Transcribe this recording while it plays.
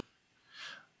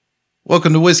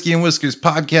Welcome to Whiskey and Whiskers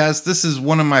podcast. This is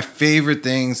one of my favorite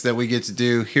things that we get to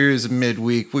do. Here's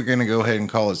midweek. We're going to go ahead and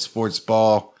call it sports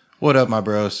ball. What up, my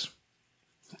bros?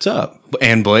 What's up?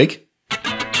 And Blake?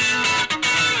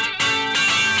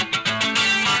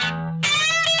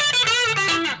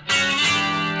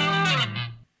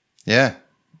 Yeah.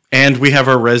 And we have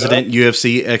our resident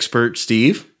UFC expert,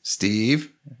 Steve.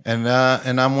 And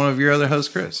I'm one of your other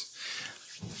hosts, Chris.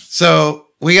 So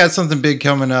we got something big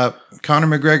coming up. Conor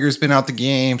McGregor's been out the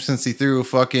game since he threw a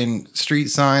fucking street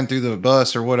sign through the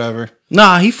bus or whatever.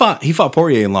 Nah, he fought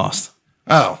Poirier and lost.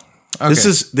 Oh, okay.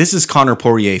 This is Conor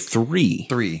Poirier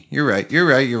 3. You're right.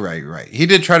 He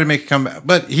did try to make a comeback,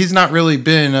 but he's not really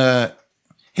been a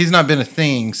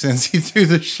thing since he threw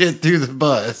the shit through the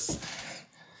bus.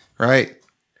 Right?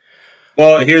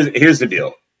 Well, here's the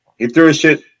deal. He threw his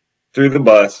shit through the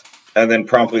bus and then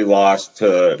promptly lost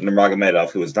to Nurmagomedov,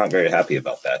 who was not very happy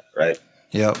about that, right?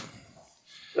 Yep.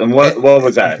 And what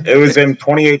was that? It was in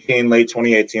 2018, late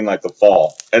 2018, like the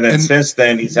fall. And then since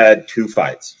then, he's had 2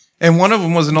 fights. And one of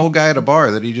them was an old guy at a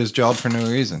bar that he just jobbed for no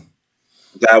reason.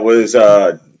 That was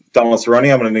Donald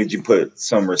Cerrone. I'm going to need you to put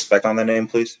some respect on that name,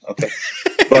 please. Okay.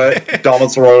 But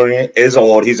Donald Cerrone is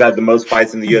old. He's had the most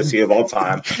fights in the UFC of all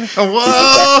time.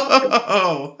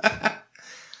 Whoa!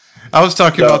 I was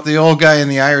talking about the old guy in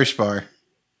the Irish bar.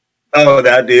 Oh,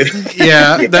 that dude.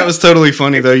 Yeah, that was totally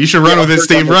funny, though. You should run with it,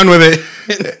 Steve. Run with it.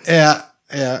 Yeah.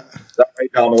 Sorry,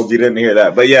 Donald, you didn't hear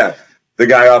that. But yeah, the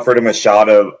guy offered him a shot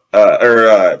of,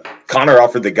 Conor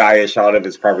offered the guy a shot of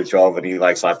his Private 12, and he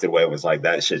slapped it away and was like,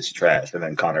 that shit's trash. And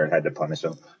then Conor had to punish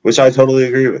him, which I totally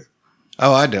agree with.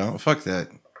 Oh, I don't. Fuck that.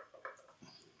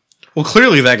 Well,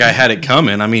 clearly that guy had it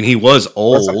coming. I mean, he was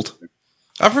old.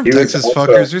 I'm from Texas,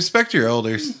 fuckers. Respect your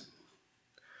elders.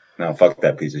 No, fuck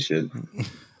that piece of shit.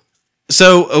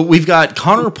 So we've got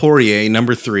Conor Poirier,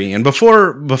 number 3. And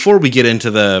before we get into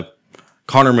the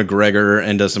Conor McGregor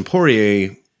and Dustin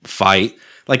Poirier fight,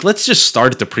 let's just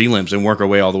start at the prelims and work our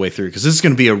way all the way through, because this is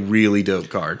going to be a really dope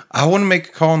card. I want to make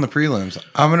a call on the prelims.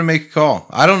 I'm going to make a call.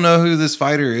 I don't know who this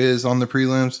fighter is on the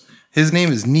prelims. His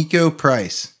name is Niko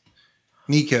Price.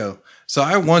 Nico. So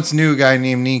I once knew a guy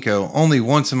named Nico. Only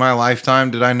once in my lifetime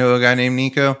did I know a guy named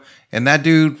Nico. And that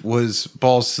dude was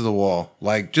balls to the wall.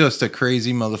 Just a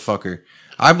crazy motherfucker.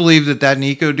 I believe that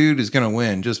Nico dude is going to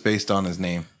win just based on his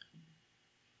name.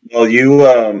 Well,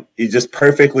 you just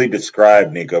perfectly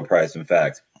described Niko Price, in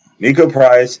fact. Niko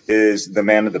Price is the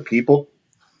man of the people.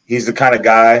 He's the kind of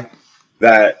guy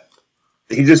that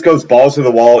he just goes balls to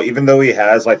the wall, even though he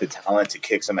has the talent to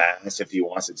kick some ass if he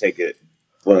wants to take it.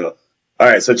 Well, all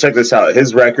right, so check this out.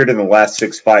 His record in the last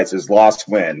 6 fights is loss,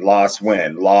 win,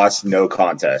 no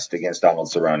contest against Donald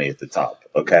Cerrone at the top,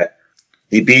 okay?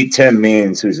 He beat Tim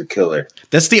Means, who's a killer.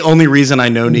 That's the only reason I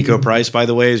know Niko Price, by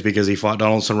the way, is because he fought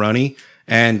Donald Cerrone.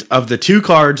 And of the 2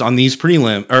 cards on these there's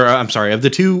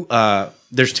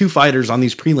 2 fighters on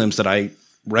these prelims that I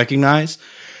recognize.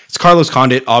 It's Carlos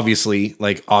Condit, obviously,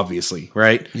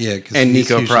 right? Yeah, and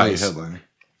Niko Price.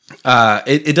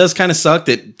 It does kind of suck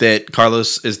that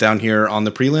Carlos is down here on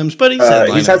the prelims, but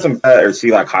he's had some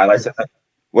highlights of that.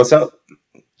 What's up?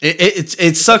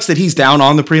 It sucks that he's down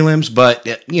on the prelims, but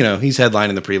he's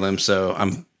headlining the prelims, so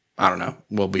I don't know.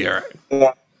 We'll be all right.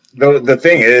 Well, the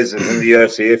thing is in the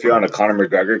UFC, if you're on a Conor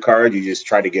McGregor card, you just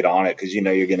try to get on it because you're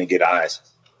going to get eyes.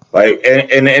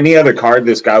 In any other card,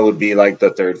 this guy would be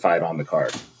the 3rd fight on the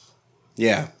card.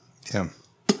 Yeah. So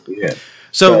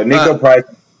Niko Price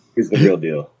is the real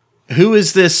deal. Who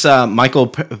is this Michael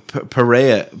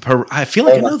Pereira? I feel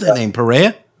like I know that name.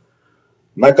 Pereira?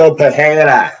 Michael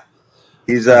Pereira.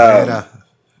 He's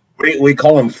we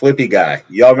call him Flippy Guy.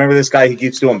 Y'all remember this guy? He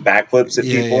keeps doing backflips at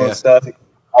people and stuff.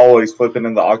 Always flipping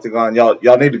in the octagon.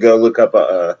 Y'all need to go look up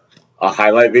a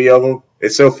highlight video of him.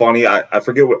 It's so funny. I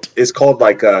forget what it's called.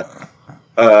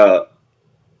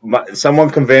 Someone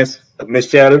convinced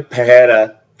Michel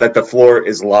Pereira that the floor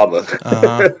is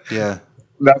lava. Yeah.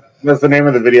 That's the name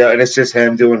of the video, and it's just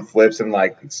him doing flips and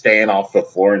staying off the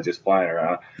floor and just flying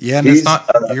around. Yeah, and it's not.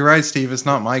 You're right, Steve. It's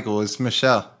not Michael. It's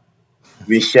Michel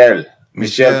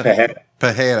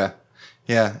Pereira.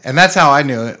 Yeah, and that's how I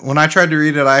knew it. When I tried to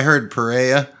read it, I heard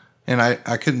Pereira, and I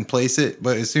couldn't place it.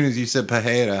 But as soon as you said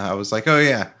Pereira, I was like, oh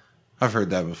yeah, I've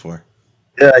heard that before.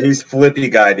 Yeah, he's Flippy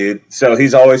Guy, dude. So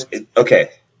he's always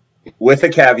okay. With a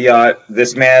caveat,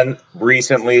 this man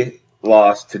recently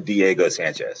lost to Diego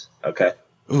Sanchez. Okay.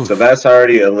 Oof. So that's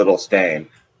already a little stain.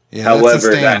 Yeah,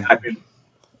 however, that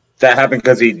happened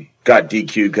because he got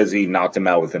DQ'd because he knocked him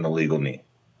out with an illegal knee,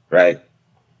 right?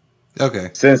 Okay.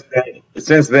 Since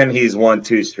then, he's won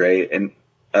 2 straight, and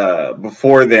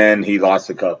before then, he lost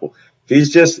a couple.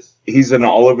 He's an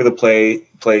all over the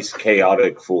place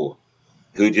chaotic fool.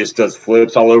 who just does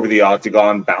flips all over the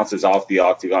octagon, bounces off the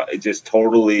octagon. It just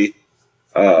totally,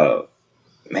 man,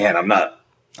 I'm not.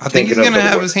 I think he's going to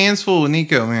have his hands full with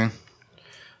Niko, man.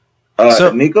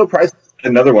 So Niko Price is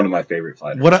another one of my favorite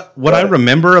fighters. What I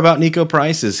remember about Niko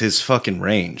Price is his fucking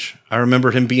range. I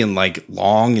remember him being like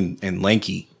long and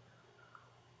lanky.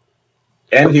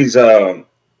 And he's like,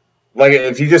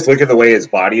 if you just look at the way his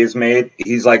body is made,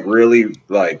 he's like really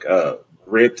like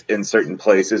ripped in certain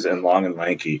places and long and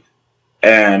lanky.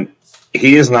 And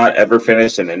he is not ever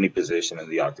finished in any position in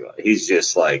the octagon. He's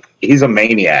just like, he's a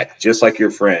maniac, just like your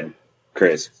friend,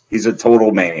 Chris. He's a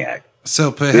total maniac.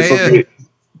 So Pereira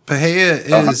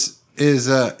is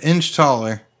an inch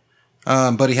taller,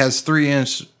 but he has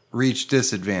 3-inch reach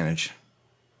disadvantage.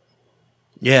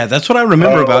 Yeah, that's what I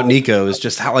remember about Niko is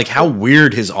just how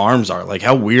weird his arms are, like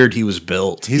how weird he was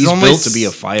built. He's built to be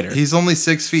a fighter. He's only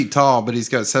 6 feet tall, but he's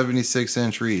got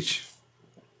 76-inch reach.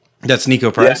 That's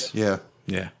Niko Price? Yeah.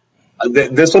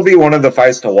 This will be one of the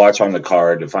fights to watch on the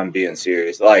card, if I'm being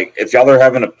serious. Like, if y'all are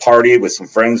having a party with some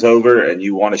friends over and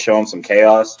you want to show them some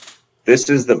chaos, this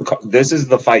is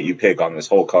the fight you pick on this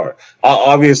whole card.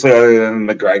 Obviously, other than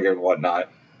McGregor and whatnot,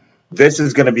 this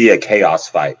is going to be a chaos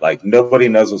fight. Like, nobody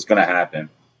knows what's going to happen.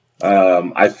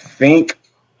 I think.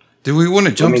 Do we want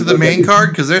to jump to the main card?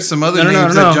 Because there's some other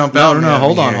names that jump out. No,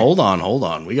 hold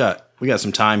on. We got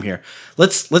some time here.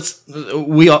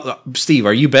 Steve,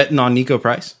 are you betting on Niko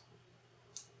Price?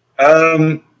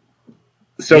 So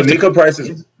Niko Price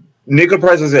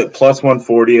is at plus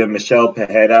 140, and Michel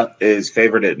Pereira is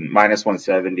favored at minus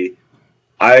 170.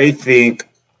 I think,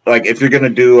 like, if you're gonna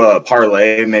do a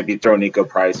parlay, maybe throw Niko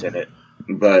Price in it.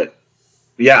 But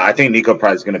yeah, I think Niko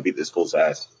Price is gonna beat this fool's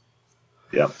ass.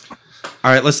 Yeah.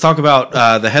 All right, let's talk about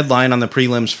the headline on the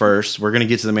prelims first. We're gonna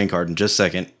get to the main card in just a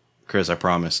second, Chris. I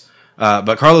promise.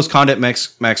 But Carlos Condit,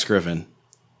 Max Griffin.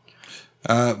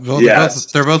 They're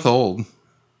both old.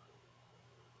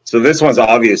 So this one's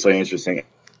obviously interesting.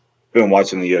 Been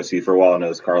watching the UFC for a while.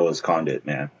 Knows Carlos Condit,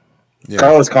 man. Yeah.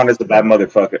 Carlos Condit's a bad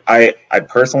motherfucker. I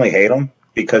personally hate him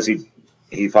because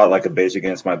he fought like a bitch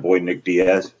against my boy Nick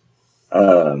Diaz.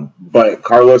 But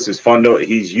Carlos is fun to.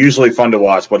 He's usually fun to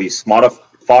watch. But he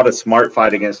fought a smart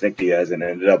fight against Nick Diaz and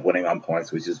ended up winning on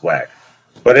points, which is whack.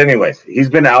 But anyways, he's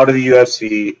been out of the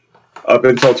UFC up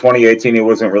until 2018. He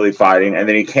wasn't really fighting, and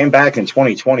then he came back in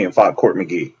 2020 and fought Court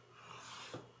McGee.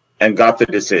 And got the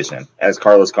decision, as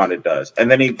Carlos Condit does. And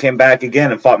then he came back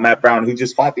again and fought Matt Brown, who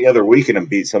just fought the other weekend and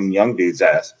beat some young dude's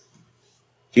ass.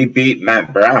 He beat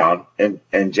Matt Brown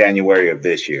in January of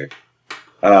this year.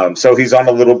 So he's on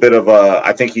a little bit of a,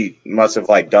 I think he must have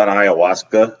like done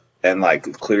ayahuasca and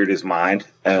like cleared his mind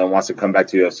and wants to come back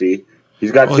to UFC.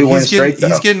 He's got 2 wins straight, though.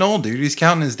 He's getting old, dude. He's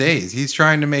counting his days. He's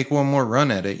trying to make one more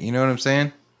run at it. You know what I'm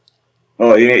saying?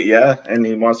 Oh, yeah. And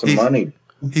he wants some money.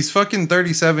 He's fucking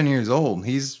 37 years old.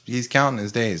 He's counting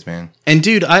his days, man. And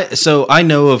dude, I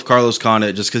know of Carlos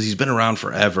Condit just because he's been around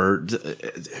forever.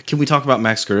 Can we talk about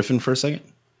Max Griffin for a second?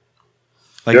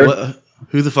 Like, sure.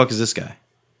 Who the fuck is this guy?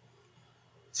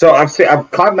 So I've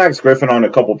caught Max Griffin on a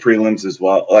couple prelims as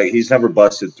well. Like, he's never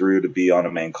busted through to be on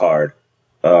a main card.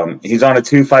 He's on a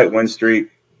 2-fight win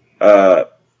streak.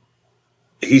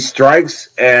 He strikes,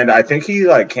 and I think he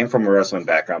like came from a wrestling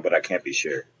background, but I can't be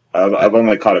sure. I've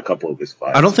only caught a couple of his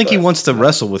fights. I don't think he wants to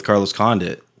wrestle with Carlos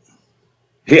Condit.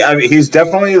 He's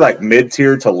definitely like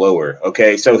mid-tier to lower.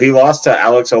 Okay, so he lost to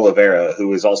Alex Oliveira,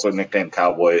 who is also nicknamed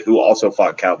Cowboy, who also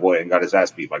fought Cowboy and got his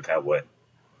ass beat by Cowboy.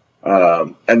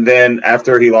 And then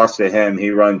after he lost to him,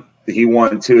 he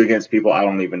won 2 against people I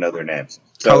don't even know their names.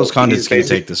 So Carlos Condit's going to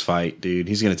take this fight, dude.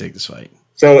 He's going to take this fight.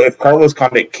 So if Carlos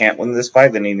Condit can't win this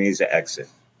fight, then he needs to exit.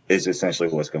 Is essentially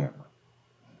what's going on.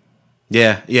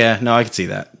 Yeah. No, I can see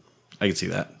that.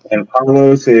 And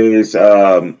Carlos is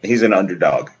he's an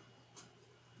underdog.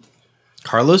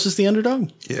 Carlos is the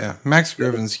underdog? Yeah. Max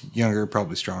Griffin's younger,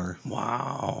 probably stronger.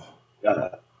 Wow.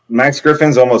 Max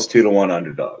Griffin's almost 2-1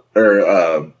 underdog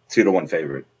or 2-1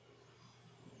 favorite.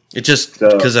 It just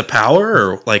because of power,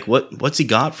 or like what's he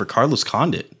got for Carlos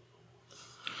Condit?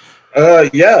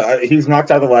 Yeah, he's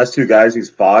knocked out the last 2 guys he's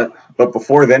fought, but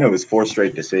before then it was 4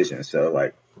 straight decisions. So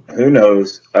like, who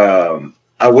knows?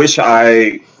 I wish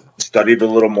I studied a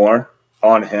little more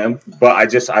on him, but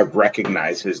I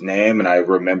recognize his name and I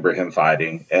remember him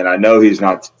fighting, and I know he's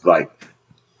not like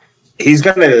he's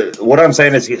gonna. What I'm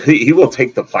saying is he will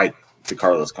take the fight to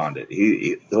Carlos Condit.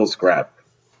 He'll scrap,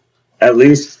 at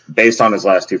least based on his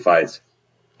last 2 fights.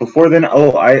 Before then,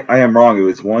 I am wrong. It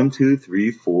was 1, 2,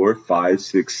 3, 4, 5,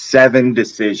 6, 7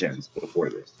 decisions before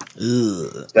this.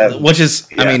 Which is,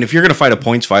 yeah. I mean, if you're going to fight a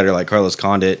points fighter like Carlos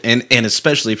Condit, and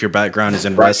especially if your background is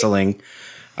in wrestling,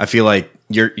 I feel like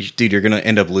you're gonna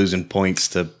end up losing points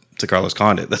to Carlos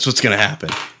Condit. That's what's gonna happen.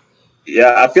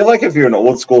 Yeah, I feel like if you're an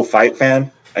old school fight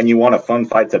fan and you want a fun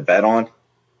fight to bet on,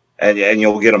 and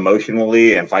you'll get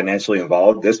emotionally and financially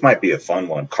involved, this might be a fun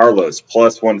one. Carlos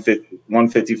plus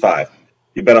 155.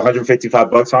 You bet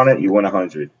 $155 on it, you win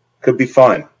 100. Could be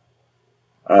fun.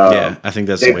 Yeah, I think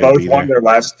that's they the way to both be won there. their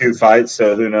last 2 fights,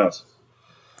 so who knows?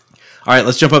 All right,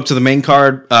 let's jump up to the main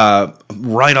card.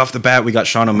 Right off the bat, we got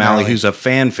Sean O'Malley, who's a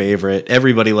fan favorite.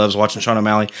 Everybody loves watching Sean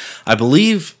O'Malley. I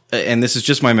believe, and this is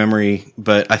just my memory,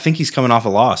 but I think he's coming off a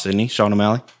loss, isn't he, Sean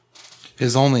O'Malley?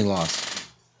 His only loss.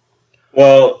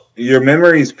 Well, your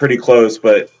memory is pretty close,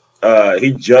 but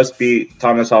he just beat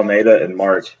Thomas Almeida in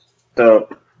March. So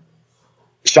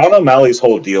Sean O'Malley's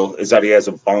whole deal is that he has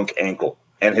a bunk ankle,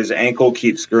 and his ankle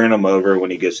keeps screwing him over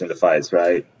when he gets into fights,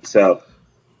 right? So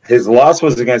his loss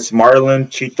was against Marlon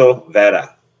Chito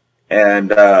Vera.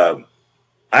 And I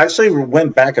actually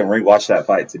went back and rewatched that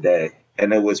fight today,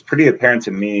 and it was pretty apparent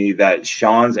to me that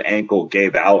Sean's ankle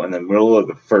gave out in the middle of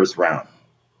the first round.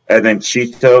 And then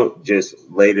Chito just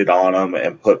laid it on him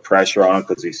and put pressure on him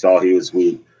because he saw he was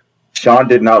weak. Sean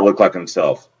did not look like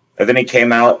himself. And then he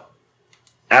came out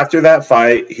after that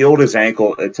fight, healed his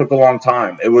ankle. It took a long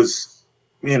time. It was,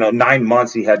 9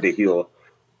 months he had to heal.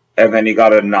 And then he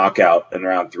got a knockout in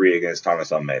round 3 against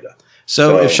Thomas Almeida.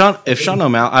 So if Sean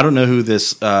O'Malley, I don't know who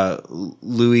this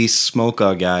Luis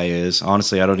Smoka guy is.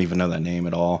 Honestly, I don't even know that name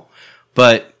at all.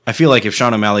 But I feel like if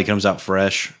Sean O'Malley comes out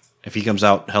fresh, if he comes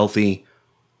out healthy,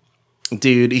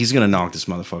 dude, he's going to knock this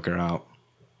motherfucker out.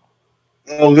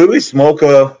 Well, Luis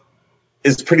Smoka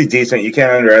is pretty decent. You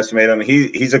can't underestimate him.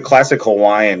 He's a classic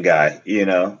Hawaiian guy,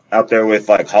 out there with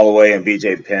like Holloway and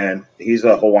BJ Penn. He's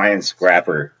a Hawaiian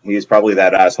scrapper. He's probably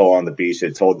that asshole on the beach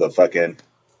that told the fucking,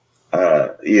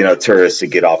 tourists to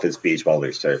get off his beach while they're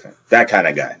surfing. That kind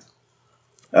of guy.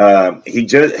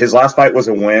 His last fight was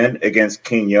a win against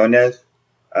Quinones.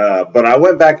 But I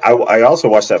went back. I also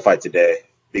watched that fight today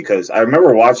because I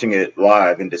remember watching it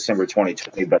live in December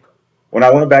 2020. But when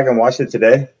I went back and watched it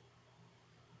today,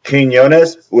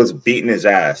 Quinones was beating his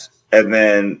ass. And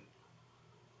then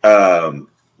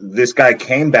this guy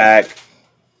came back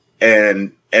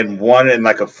and won in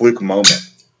like a fluke moment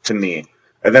to me.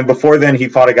 And then before then, he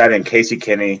fought a guy named Casey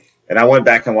Kinney. And I went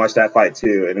back and watched that fight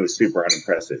too, and it was super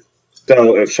unimpressive.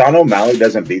 So if Sean O'Malley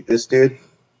doesn't beat this dude,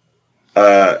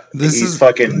 he's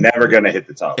fucking never going to hit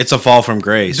the top. It's a fall from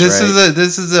grace, This right?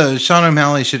 is a Sean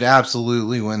O'Malley should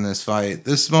absolutely win this fight.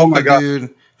 This Smoker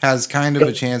dude has kind of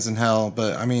a chance in hell,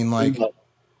 but I mean, like,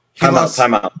 Time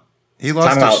out. He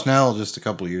lost to Schnell just a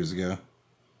couple years ago.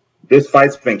 This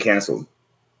fight's been canceled.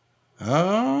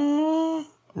 Oh,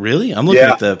 Really? I'm looking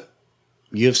at the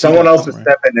UFC. Someone else is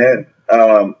stepping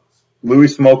in.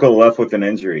 Louis Smoka left with an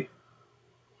injury.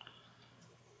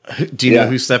 Do you know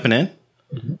who's stepping in?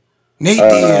 Nate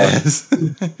Diaz.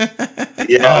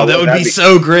 Oh, that would be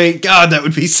so great. God, that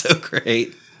would be so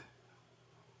great.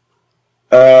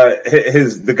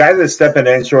 The guy that's stepping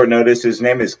in short notice, his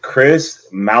name is Chris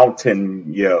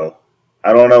Mountainyo.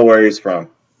 I don't know where he's from.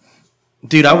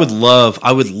 Dude, I would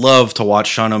love to watch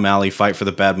Sean O'Malley fight for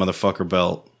the bad motherfucker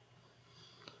belt.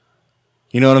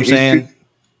 You know what I'm saying?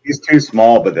 He's too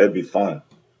small, but that'd be fun.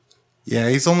 Yeah,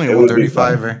 he's only a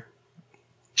 135er.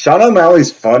 Sean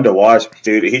O'Malley's fun to watch,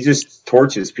 dude. He just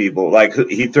torches people. Like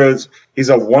he's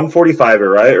a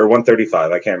 145er, right? Or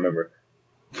 135, I can't remember.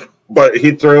 But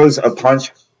he throws a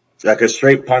punch, like a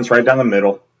straight punch right down the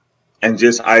middle, and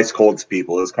just ice colds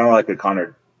people. It's kind of like a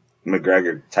Conor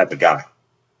McGregor type of guy.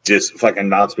 Just fucking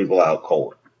knocks people out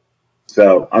cold.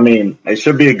 So, I mean, it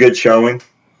should be a good showing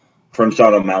from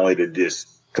Sean O'Malley to just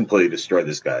completely destroy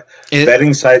this guy.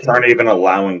 Betting sites aren't even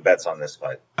allowing bets on this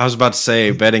fight. I was about to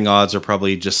say, betting odds are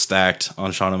probably just stacked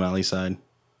on Sean O'Malley's side.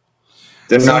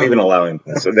 They're not even allowing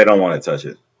it, so they don't want to touch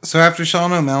it. So after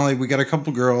Sean O'Malley, we got a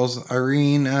couple girls,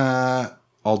 Irene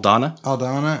Aldana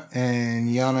and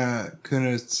Yana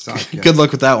Kunitskaya. Good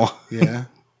luck with that one. Yeah.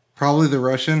 Probably the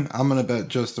Russian. I'm going to bet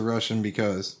just the Russian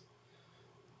because.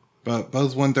 But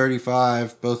both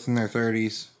 135, both in their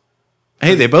 30s.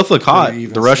 Hey, they both look hot.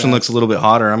 Even The Russian stats. looks a little bit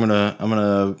hotter. I'm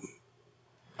gonna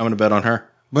bet on her.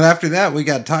 But after that, we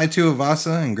got Tai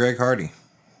Tuivasa and Greg Hardy.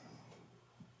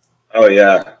 Oh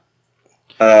yeah.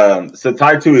 So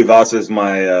Tai Tuivasa is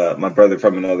my brother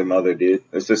from another mother, dude.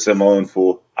 It's a Samoan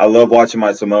fool. I love watching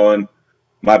my Samoan,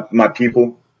 my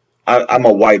people. I'm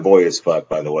a white boy as fuck,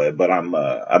 by the way, but I'm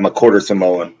a quarter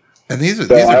Samoan. And these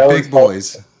are always big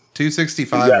boys.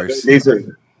 265ers. Yeah,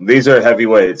 these are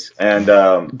heavyweights. And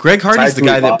Greg Hardy's the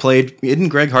guy that Tuivasa- played. Isn't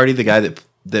Greg Hardy the guy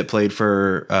that played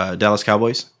for Dallas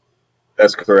Cowboys?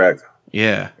 That's correct.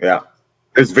 Yeah. Yeah.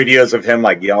 There's videos of him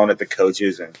like yelling at the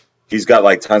coaches and He's got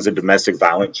like tons of domestic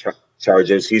violence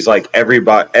charges. He's like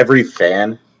every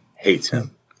fan hates him.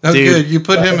 Oh, Dude. good. You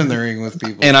put him in the ring with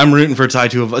people. And I'm rooting for Tai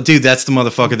Tuivasa. Dude, that's the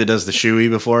motherfucker that does the shoey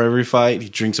before every fight. He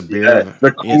drinks a beer. Yeah,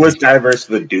 the coolest guy versus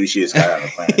the douchiest guy on the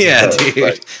planet. Yeah, So, dude.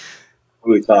 like, what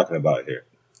are we talking about here?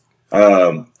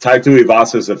 Tai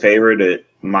Tuivasa is a favorite at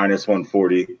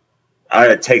 -140.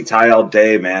 I'd take Tai all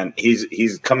day, man.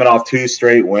 He's coming off 2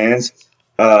 straight wins.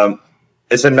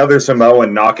 It's another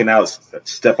Samoan knocking out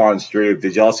Stefan Struve.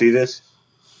 Did y'all see this?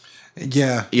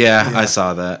 Yeah. I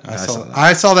saw that.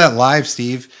 I saw that live,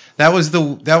 Steve. That was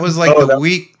like the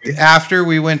week after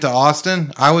we went to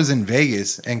Austin. I was in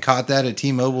Vegas and caught that at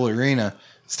T-Mobile Arena.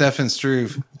 Stefan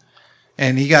Struve,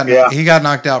 and he got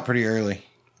knocked out pretty early.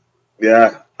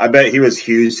 Yeah, I bet he was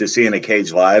huge to see in a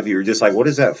cage live. You were just like, what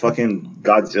is that fucking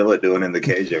Godzilla doing in the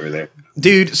cage over there?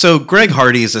 Dude, so Greg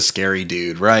Hardy is a scary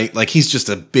dude, right? Like, he's just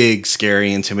a big,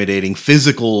 scary, intimidating,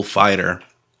 physical fighter.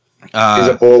 He's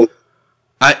a bull.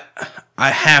 I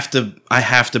have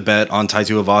to bet on Tai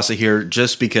Tuivasa here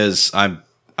just because I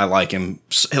like him.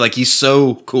 Like, he's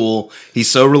so cool. He's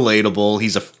so relatable.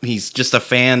 He's just a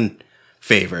fan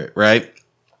favorite, right?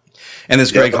 And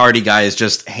this Greg Hardy guy is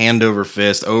just hand over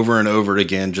fist over and over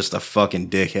again, just a fucking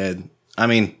dickhead. I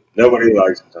mean, nobody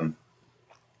likes him.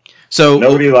 So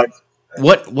nobody likes him.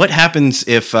 What happens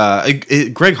if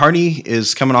Greg Hardy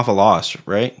is coming off a loss,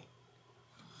 right?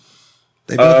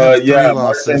 They both have 3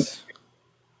 losses.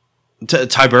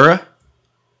 Tybura?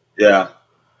 Yeah.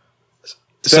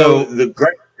 So the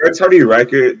Greg Hardy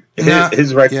record,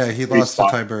 his record. Yeah, he lost to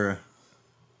Tybura.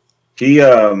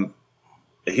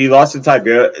 He lost to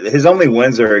Tybura. His only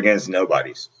wins are against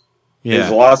nobodies. Yeah.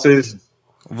 His losses,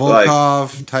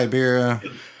 Volkov, Tybura.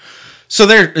 So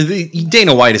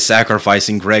Dana White is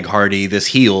sacrificing Greg Hardy, this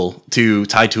heel, to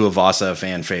Tai Tuivasa, a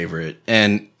fan favorite,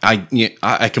 and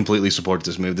I completely support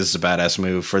this move. This is a badass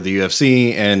move for the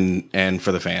UFC and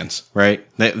for the fans, right?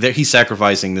 He's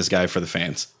sacrificing this guy for the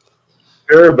fans.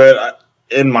 Sure, but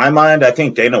in my mind, I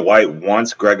think Dana White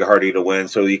wants Greg Hardy to win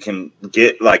so he can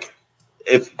get like.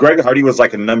 If Greg Hardy was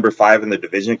like a number 5 in the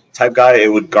division type guy,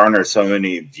 it would garner so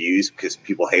many views because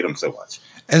people hate him so much.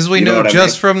 As we know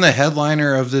just from the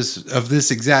headliner of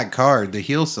this exact card, the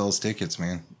heel sells tickets,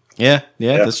 man. Yeah,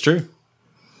 that's true.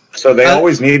 So they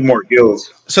always need more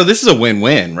heels. So this is a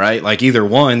win-win, right? Like either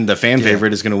one, the fan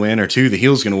favorite is going to win, or 2, the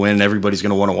heel's going to win, and everybody's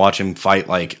going to want to watch him fight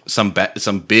like some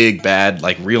big bad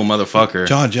like real motherfucker.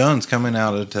 John Jones coming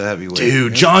out to heavyweight.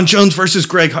 Dude, John Jones versus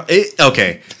Greg.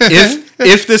 Okay,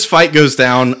 if this fight goes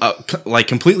down, like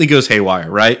completely goes haywire,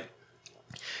 right?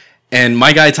 And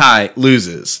my guy Ty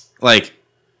loses, like.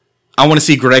 I want to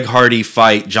see Greg Hardy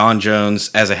fight John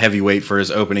Jones as a heavyweight for his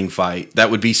opening fight.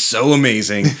 That would be so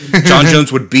amazing. John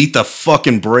Jones would beat the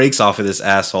fucking brakes off of this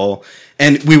asshole.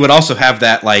 And we would also have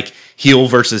that like heel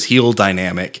versus heel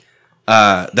dynamic.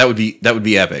 That would be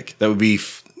epic. That would be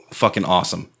fucking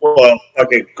awesome. Well,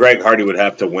 okay, Greg Hardy would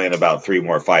have to win about 3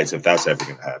 more fights if that's ever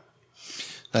going to happen.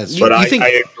 That's but I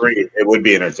agree. It would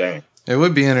be entertaining. It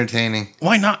would be entertaining.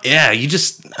 Why not? Yeah, you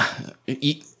just...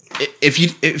 If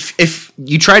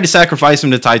you tried to sacrifice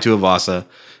him to Tai Tuivasa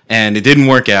and it didn't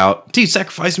work out, dude,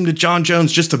 sacrifice him to John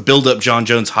Jones just to build up John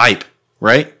Jones' hype,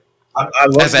 right? I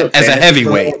love as a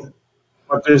heavyweight.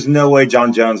 But there's no way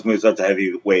John Jones moves up to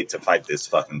heavyweight to fight this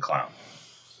fucking clown.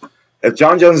 If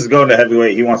John Jones is going to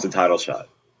heavyweight, he wants a title shot.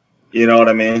 You know what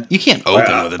I mean? You can't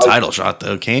open with a title shot,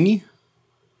 though, can you?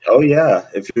 Oh, yeah.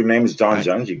 If your name is John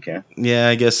Jones, you can. Yeah,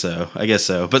 I guess so.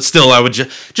 But still, I would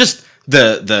just...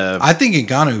 I think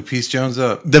Ngannou piece Jones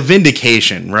up. The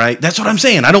vindication, right? That's what I'm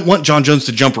saying. I don't want John Jones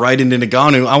to jump right into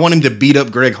Ngannou. I want him to beat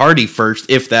up Greg Hardy first,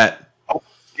 if that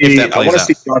plays out. I want to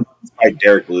see John Jones fight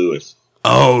Derek Lewis.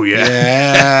 Oh yeah,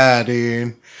 yeah,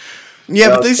 dude. Yeah,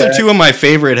 but these are 2 of my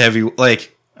favorite heavy.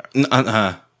 Like, let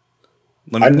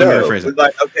me rephrase it.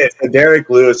 Like, okay, so Derek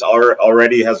Lewis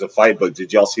already has a fight booked.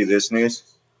 Did y'all see this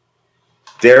news?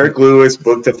 Derek Lewis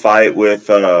booked a fight with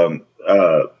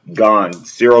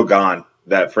Cyril Gane,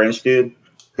 that French dude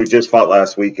who just fought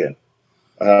last weekend.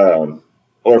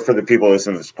 Or for the people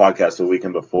listening to this podcast the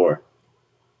weekend before.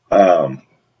 But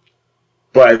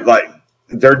like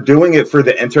they're doing it for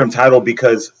the interim title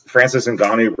because Francis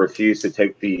Ngannou refused to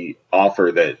take the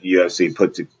offer that UFC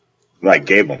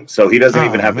gave him. So he doesn't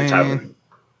even have the title. Isn't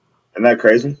that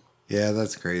crazy? Yeah,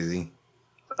 that's crazy.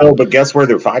 Oh, but guess where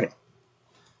they're fighting?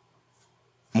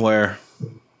 Where?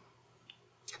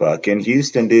 Fucking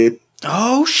Houston, dude.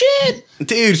 Oh shit,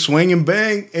 dude! Swing and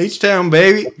bang, H-Town,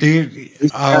 baby, dude.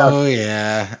 Oh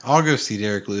yeah, I'll go see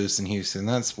Derek Lewis in Houston.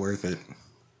 That's worth it.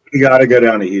 You gotta go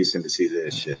down to Houston to see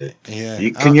this shit. Yeah.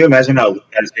 Can you imagine how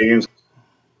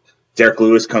Derek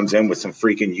Lewis comes in with some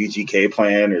freaking UGK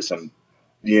plan or some,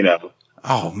 you know,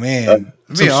 Oh man,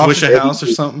 Some Be off, Swisher House or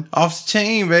something. off the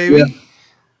chain, baby. Yeah.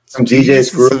 some DJ cheese and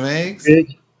Screw. some eggs.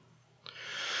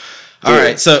 All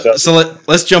right, so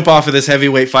let's jump off of this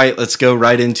heavyweight fight. Let's go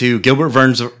right into Gilbert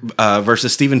Burns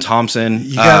versus Stephen Thompson.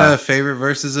 You got a favorite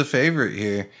versus a favorite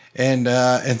here,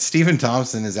 and Stephen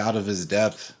Thompson is out of his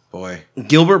depth, boy.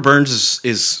 Gilbert Burns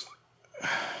is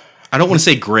I don't want to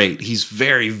say great. He's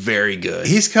very, very good.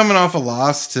 He's coming off a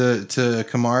loss to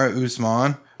Kamaru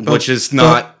Usman, Which is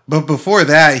not... But before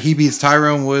that, he beats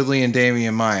Tyrone Woodley and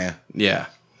Damian Maia. Yeah.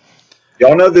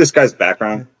 Y'all know this guy's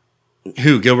background?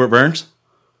 Who, Gilbert Burns?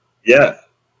 Yeah.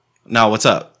 No, what's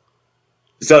up?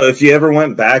 So if you ever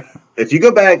went back, if you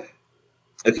go back,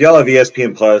 if y'all have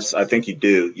ESPN Plus, I think you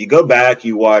do. You go back,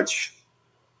 you watch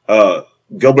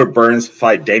Gilbert Burns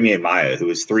fight Damian Maia, who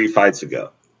was 3 fights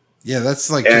ago. Yeah, that's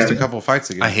like just a couple fights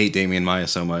ago. I hate Damian Maia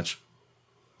so much.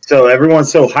 So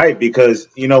everyone's so hyped because,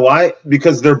 you know why?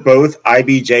 Because they're both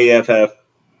IBJFF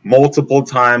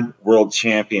multiple-time world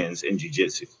champions in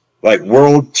jiu-jitsu. Like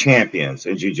world champions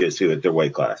in jiu-jitsu at their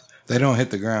weight class. They don't hit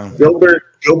the ground.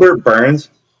 Gilbert Burns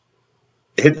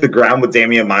hit the ground with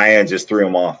Damian Maia and just threw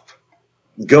him off.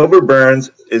 Gilbert Burns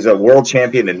is a world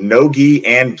champion in no gi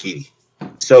and gi.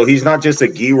 So he's not just a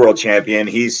gi world champion.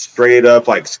 He's straight up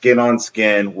like skin on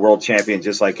skin world champion,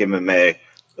 just like MMA,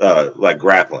 like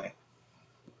grappling.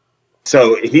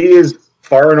 So he is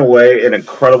far and away an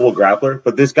incredible grappler,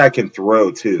 but this guy can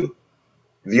throw too.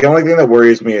 The only thing that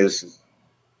worries me is,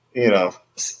 you know,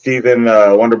 Stephen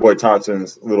Wonderboy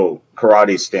Thompson's little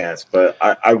karate stance, but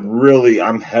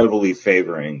I'm heavily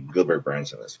favoring Gilbert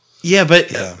Burns in this. Yeah,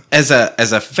 but as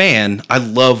a fan, I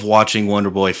love watching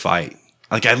Wonderboy fight.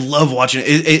 Like I love watching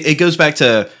it. It goes back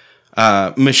to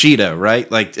Machida,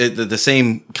 right? Like the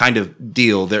same kind of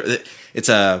deal. There, it's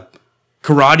a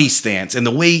karate stance, and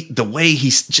the way he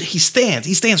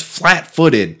stands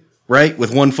flat-footed, right,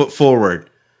 with 1 foot forward,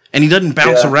 and he doesn't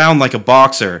bounce around like a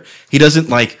boxer. He doesn't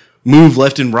like move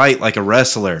left and right like a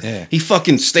wrestler. Yeah. He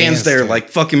fucking stands there like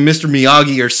fucking Mr.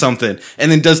 Miyagi or something,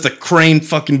 and then does the crane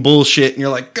fucking bullshit, and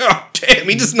you're like, God damn,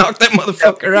 he just knocked that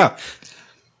motherfucker out.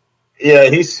 Yeah,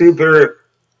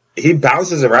 he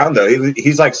bounces around though.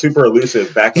 He's like super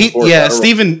elusive back and forth. Yeah,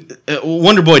 Stephen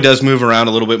Wonderboy does move around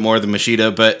a little bit more than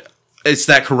Machida, but it's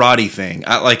that karate thing.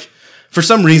 For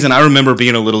some reason, I remember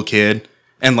being a little kid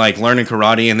and like learning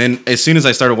karate, and then as soon as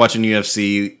I started watching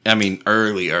UFC, I mean,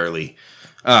 early.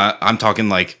 I'm talking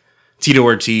like Tito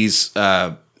Ortiz,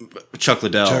 Chuck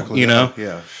Liddell, you know?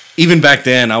 Yeah. Even back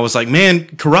then, I was like, man,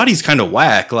 karate's kind of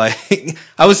whack. Like,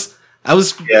 I was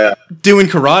doing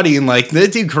karate, and like,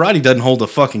 that dude, karate doesn't hold a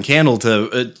fucking candle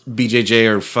to BJJ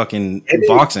or fucking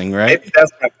boxing, right? Maybe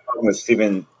that's my problem with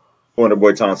Stephen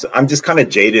Wonderboy Thompson. I'm just kind of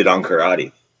jaded on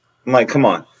karate. I'm like, come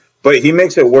on. But he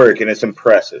makes it work, and it's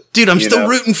impressive. Dude, I'm still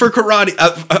rooting for karate.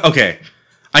 Okay.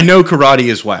 I know karate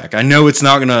is whack. I know it's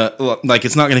not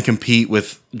gonna compete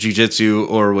with jiu-jitsu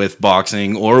or with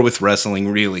boxing or with wrestling,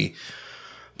 really.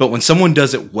 But when someone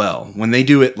does it well, when they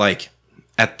do it like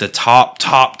at the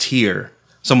top tier,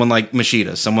 someone like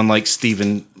Machida, someone like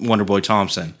Stephen Wonderboy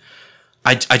Thompson,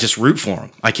 I just root for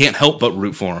him. I can't help but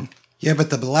root for him. Yeah,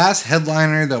 but the last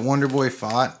headliner that Wonderboy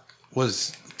fought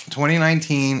was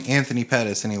 2019 Anthony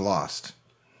Pettis, and he lost.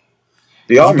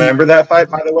 Do y'all remember that fight,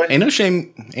 by the way? Ain't no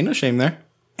shame there.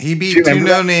 He beat two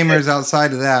no-namers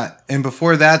outside of that. And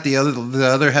before that, the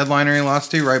other headliner he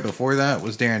lost to right before that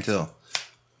was Darren Till.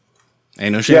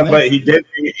 Ain't no shame there. But he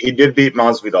did beat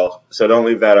Masvidal, so don't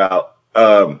leave that out.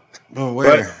 But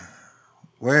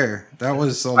where? That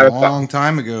was a long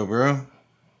time ago, bro.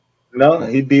 No,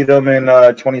 he beat him in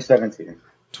 2017.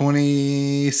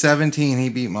 2017, he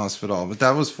beat Masvidal, but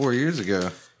that was 4 years ago.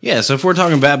 Yeah, so if we're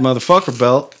talking bad motherfucker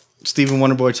belt, Stephen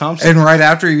Wonderboy Thompson. And right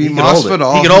after he beat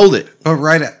Masvidal, he could hold it. But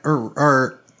right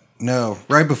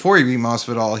before he beat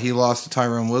Masvidal, he lost to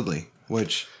Tyrone Woodley,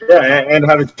 which and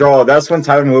had a draw. That's when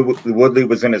Tyrone Woodley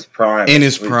was in his prime.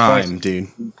 Dude.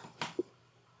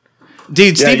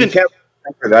 Dude, Stephen. You can't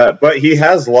remember that, but he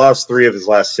has lost 3 of his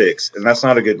last 6, and that's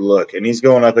not a good look. And he's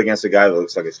going up against a guy that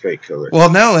looks like a straight killer. Well,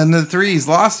 no, and the 3 he's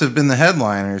lost have been the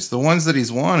headliners. The ones that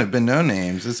he's won have been no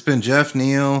names. It's been Jeff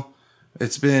Neal.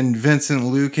 It's been Vincent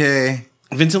Luque.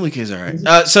 Vincent Luque is all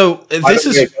right. So this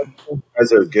is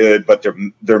guys are good, but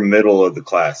they're middle of the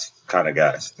class kind of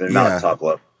guys. They're not top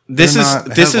level. This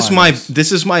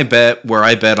is my bet where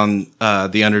I bet on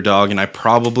the underdog, and I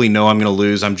probably know I'm going to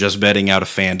lose. I'm just betting out of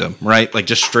fandom, right? Like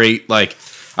just straight, like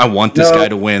I want this guy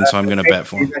to win, so I'm going to bet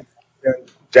for him.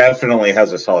 Definitely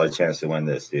has a solid chance to win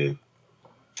this, dude.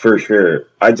 For sure.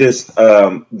 I just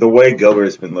the way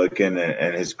Gilbert's been looking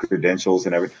and his credentials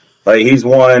and everything. Like he's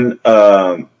won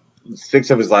 6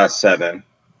 of his last 7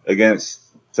 against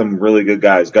some really good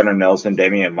guys: Gunnar Nelson,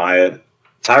 Damian Maya,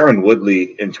 Tyron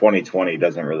Woodley in 2020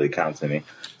 doesn't really count to me.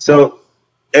 So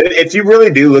if you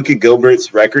really do look at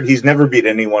Gilbert's record, he's never beat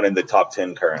anyone in the top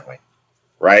 10 currently,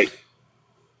 right?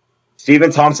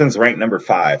 Stephen Thompson's ranked number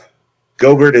 5.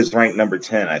 Gilbert is ranked number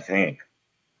 10, I think.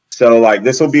 So, like,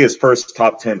 this will be his first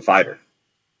top 10 fighter.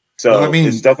 So, well, I mean,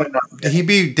 it's definitely not. He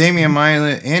beat Damian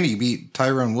Maya and he beat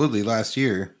Tyron Woodley last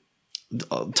year.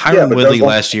 Tyron Woodley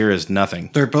last year is nothing.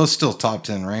 They're both still top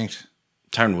 10 ranked.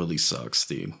 Tyron Woodley sucks,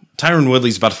 dude. Tyron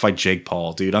Woodley's about to fight Jake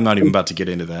Paul, dude. I'm not even about to get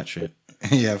into that shit.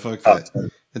 Yeah, fuck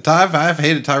that. I've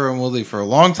hated Tyron Woodley for a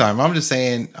long time. I'm just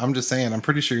saying. I'm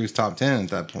pretty sure he was top 10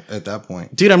 at that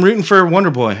point. Dude, I'm rooting for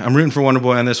Wonder Boy.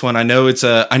 On this one. I know it's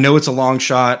a long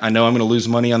shot. I know I'm going to lose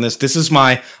money on this.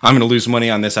 I'm going to lose money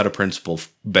on this out of principle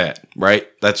bet. Right?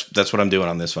 That's what I'm doing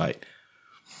on this fight.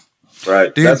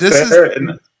 Right, dude.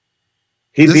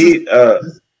 He beat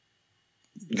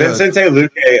Vincente Luque.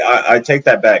 I take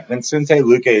that back. Vincente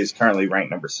Luque is currently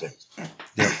ranked number 6.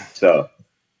 Yeah. So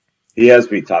he has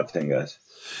beat top 10 guys.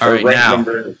 All right, now.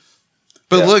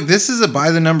 Look, this is a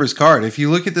by the numbers card. If you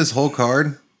look at this whole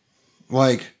card,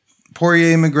 like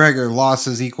Poirier McGregor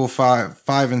losses equal 5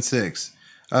 and 6.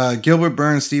 Gilbert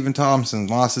Burns, Stephen Thompson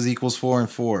losses equals 4 and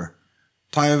 4.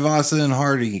 Tuivasa and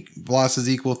Hardy losses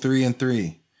equal 3 and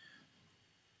 3.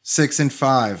 6 and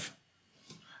 5.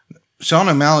 Sean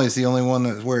O'Malley is the only one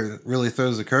where it really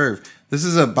throws the curve. This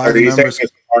is a by the numbers.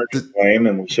 Blame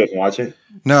and we shouldn't watch it.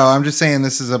 No, I'm just saying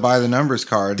this is a by the numbers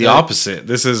card. The opposite.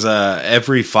 This is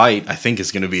every fight I think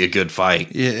is going to be a good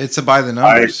fight. Yeah, it's a by the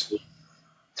numbers. I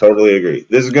totally agree.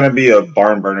 This is going to be a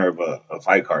barn burner of a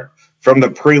fight card from the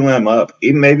prelim up,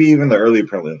 maybe even the early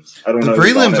prelims. I don't know. The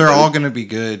prelims are all going to be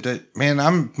good. Man,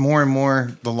 I'm more and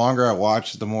more. The longer I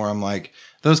watch, the more I'm like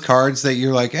those cards that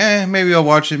you're like, maybe I'll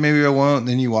watch it, maybe I won't. And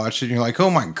then you watch it, and you're like,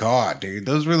 oh my god, dude,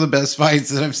 those were the best fights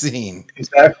that I've seen.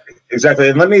 Exactly.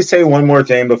 And let me say one more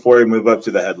thing before we move up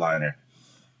to the headliner.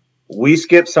 We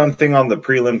skipped something on the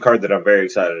prelim card that I'm very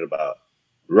excited about.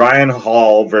 Ryan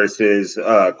Hall versus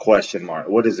question mark.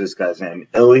 What is this guy's name?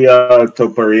 Ilia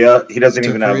Topuria. He doesn't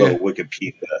even have a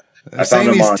Wikipedia. They're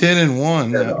saying he's 10 and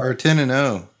 1 or 10 and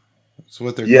 0. That's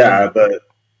what they're doing.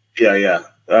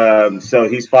 So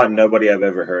he's fought nobody I've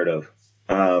ever heard of.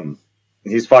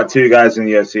 He's fought 2 guys in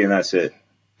the UFC and that's it.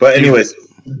 But anyways,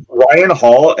 Ryan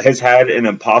Hall has had an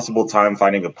impossible time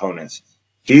finding opponents.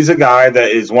 He's a guy that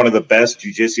is one of the best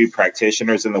jiu-jitsu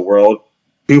practitioners in the world.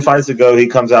 2 fights ago, he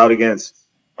comes out against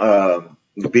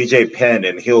BJ Penn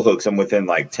and heel hooks him within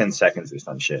like 10 seconds or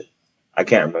some shit. I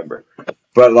can't remember.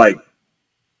 But like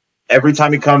every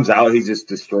time he comes out, he just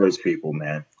destroys people,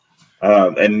 man.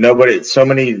 And so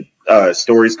many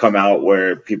stories come out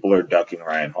where people are ducking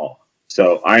Ryan Hall.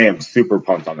 So I am super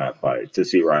pumped on that fight to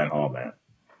see Ryan Hall, man.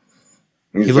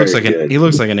 He looks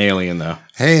like an alien though.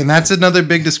 Hey, and that's another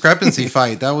big discrepancy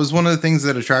fight. That was one of the things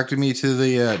that attracted me to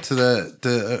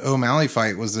the O'Malley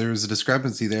fight was there was a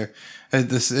discrepancy there.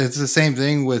 It's the same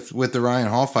thing with the Ryan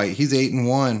Hall fight. He's 8 and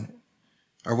 1.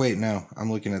 Or wait, no, I'm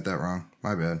looking at that wrong.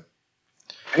 My bad.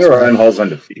 Ryan Hall's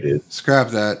undefeated.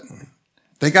 Scrap that.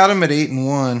 They got him at 8 and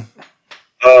 1.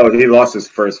 Oh, he lost his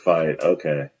first fight.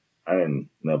 Okay, I didn't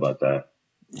know about that.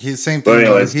 He's same thing.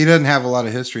 Anyways, he doesn't have a lot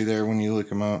of history there when you look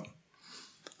him up.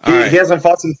 He hasn't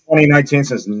fought since 2019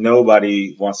 since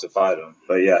nobody wants to fight him.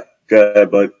 But yeah,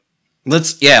 good. But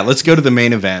let's go to the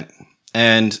main event.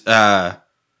 And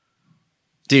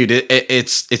dude,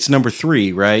 it's number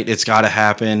 3, right? It's got to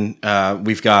happen.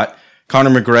 We've got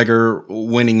Conor McGregor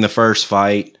winning the first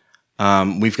fight.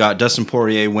 We've got Dustin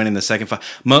Poirier winning the second fight.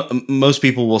 Most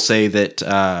people will say that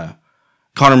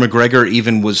Conor McGregor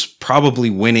even was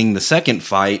probably winning the second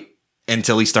fight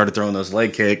until he started throwing those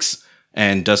leg kicks.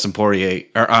 And Dustin Poirier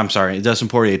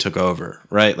took over,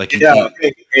 right? Like,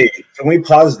 hey, can we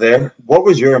pause there? What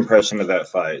was your impression of that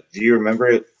fight? Do you remember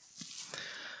it?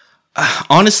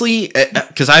 Honestly,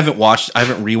 because I haven't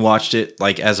rewatched it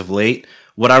like as of late.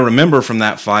 What I remember from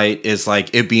that fight is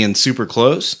like it being super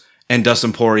close and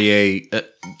Dustin Poirier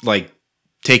like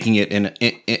taking it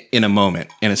in a moment,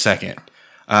 in a second.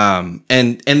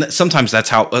 And sometimes that's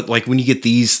how like when you get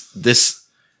this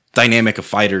dynamic of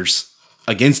fighters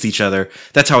against each other,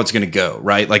 that's how it's going to go,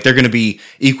 right? Like they're going to be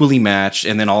equally matched,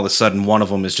 and then all of a sudden one of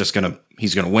them is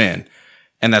he's going to win,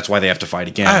 and that's why they have to fight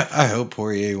again. I hope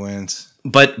Poirier wins.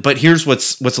 But here's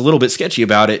what's a little bit sketchy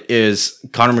about it is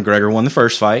Conor McGregor won the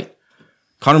first fight.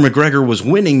 Conor McGregor was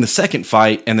winning the second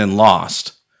fight and then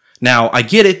lost. Now I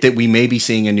get it that we may be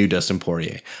seeing a new Dustin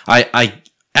Poirier. I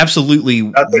absolutely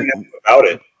nothing about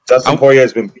it. Dustin Poirier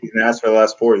has been beating ass for the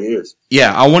last 4 years.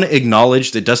 Yeah, I want to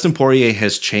acknowledge that Dustin Poirier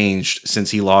has changed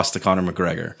since he lost to Conor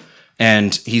McGregor,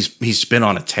 and he's been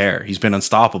on a tear. He's been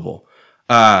unstoppable.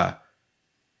 But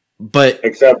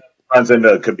except runs into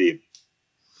Khabib.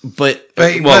 That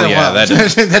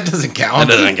that doesn't count.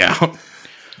 That doesn't count.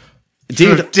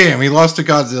 Dude, damn, he lost to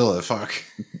Godzilla. Fuck.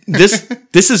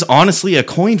 This is honestly a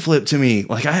coin flip to me.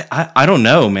 Like I don't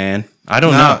know, man. I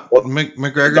don't know.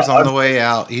 McGregor's on the way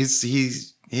out.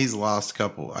 He's lost a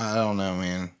couple. I don't know,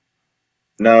 man.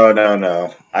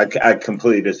 No. I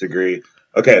completely disagree.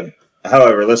 Okay.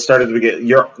 However, let's start at the beginning.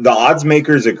 The odds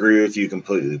makers agree with you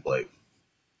completely, Blake.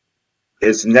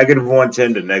 It's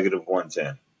 -110 to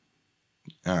 -110.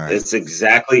 All right. It's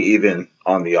exactly even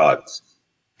on the odds.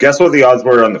 Guess what the odds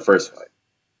were on the first fight?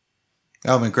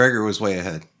 Oh, McGregor was way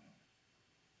ahead.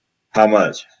 How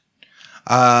much?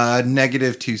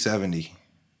 -270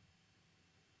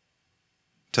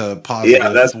 to positive. Yeah,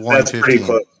 that's pretty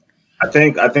close. I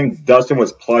think Dustin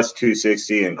was plus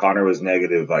 260 and Conor was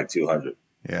negative like 200.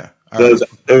 Yeah, so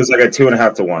it was like a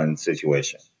 2.5 to 1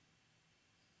 situation.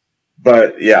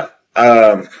 But yeah,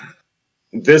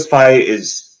 this fight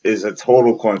is a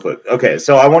total coin flip. Okay,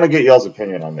 so I want to get y'all's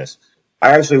opinion on this.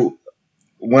 I actually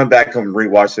went back and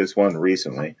rewatched this one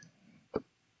recently.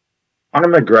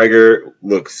 Conor McGregor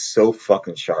looks so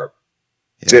fucking sharp.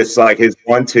 Yeah. Just like his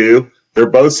 1-2, they're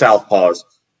both southpaws.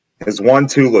 His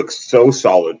 1-2 looks so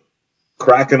solid,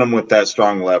 cracking them with that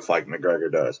strong left like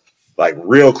McGregor does. Like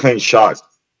real clean shots.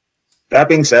 That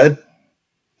being said,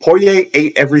 Poirier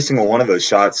ate every single one of those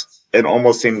shots and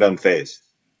almost seemed unfazed.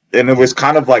 And it was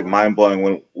kind of like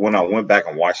mind-blowing when I went back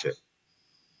and watched it.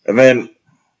 And then,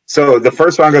 so the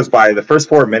first round goes by, the first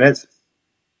 4 minutes,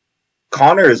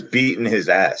 Conor is beating his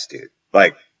ass, dude.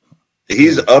 Like,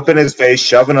 he's up in his face,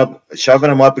 shoving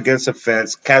him up against the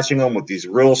fence, catching him with these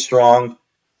real strong,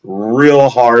 real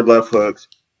hard left hooks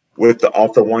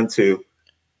off the 1-2.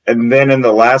 And then in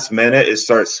the last minute, it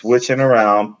starts switching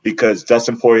around because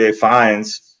Dustin Poirier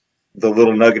finds the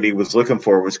little nugget he was looking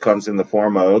for, which comes in the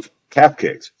form of calf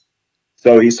kicks.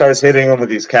 So he starts hitting him with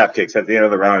these calf kicks at the end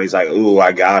of the round. He's like, ooh,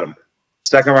 I got him.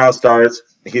 Second round starts.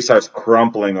 He starts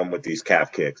crumpling him with these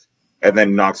calf kicks and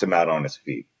then knocks him out on his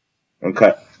feet.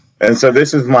 Okay. And so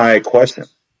this is my question.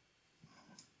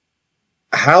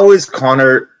 How is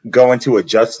Conor going to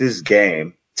adjust his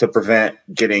game to prevent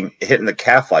getting hit in the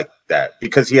calf like that?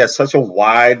 Because he has such a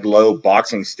wide, low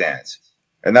boxing stance.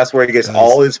 And that's where he gets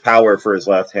all his power for his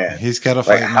left hand. He's got to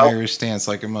fight an Irish stance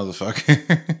like a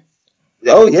motherfucker.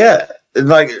 Oh, yeah.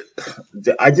 Like,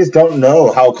 I just don't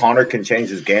know how Conor can change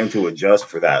his game to adjust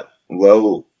for that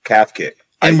low calf kick.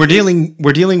 And we're dealing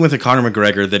with a Conor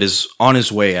McGregor that is on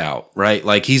his way out, right?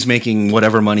 Like he's making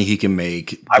whatever money he can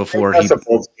make before that's a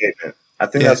bold statement. I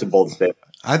think that's a bold statement.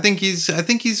 I think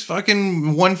he's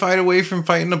fucking one fight away from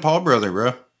fighting a Paul brother,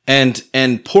 bro. And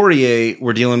Poirier,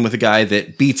 we're dealing with a guy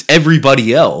that beats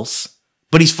everybody else,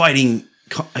 but he's fighting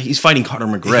Conor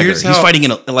McGregor. He's fighting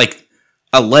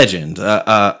a legend.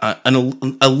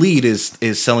 An elite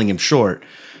is selling him short.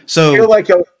 So I feel like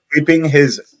y'all sweeping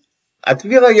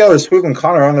y'all are sweeping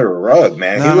Conor under the rug,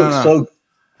 man. He looked so good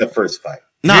the first fight.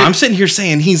 No, I'm sitting here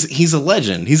saying he's a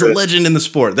legend. He's a legend in the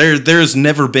sport. There's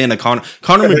never been a Conor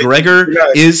McGregor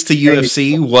is to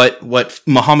UFC what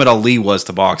Muhammad Ali was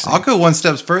to boxing. I'll go one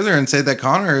step further and say that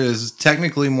Conor is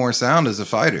technically more sound as a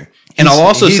fighter. And I'll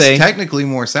also say technically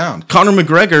more sound. Conor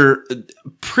McGregor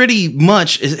pretty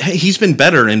much he's been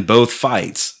better in both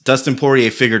fights. Dustin Poirier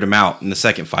figured him out in the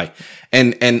second fight.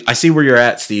 And I see where you're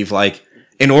at, Steve. Like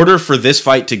in order for this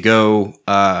fight to go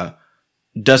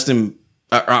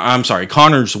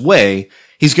Conor's way,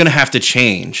 he's going to have to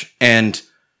change. And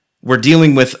we're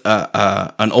dealing with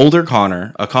an older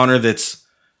Conor, a Conor that's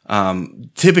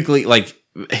typically, like,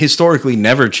 historically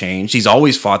never changed. He's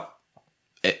always fought,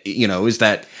 is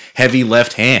that heavy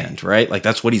left hand, right? Like,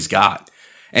 that's what he's got.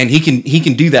 And he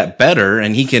can do that better,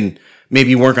 and he can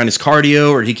maybe work on his cardio,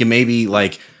 or he can maybe,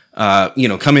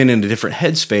 come in a different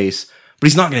headspace. But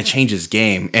he's not going to change his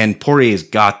game, and Poirier's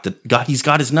got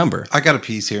his number. I got a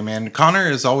piece here, man.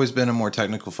 Conor has always been a more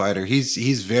technical fighter. He's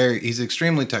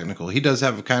extremely technical. He does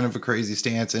have a kind of a crazy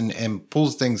stance and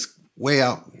pulls things way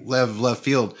out left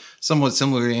field, somewhat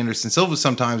similar to Anderson Silva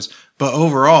sometimes. But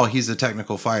overall, he's a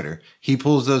technical fighter. He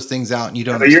pulls those things out, and you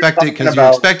don't expect it because you're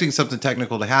expecting something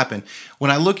technical to happen. When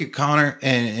I look at Conor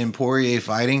and Poirier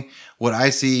fighting, what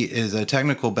I see is a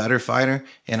technical better fighter,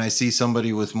 and I see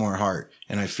somebody with more heart.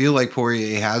 And I feel like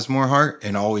Poirier has more heart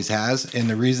and always has. And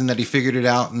the reason that he figured it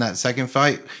out in that second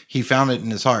fight, he found it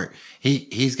in his heart.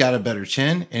 He's got a better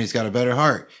chin and he's got a better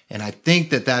heart. And I think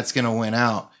that that's going to win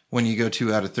out when you go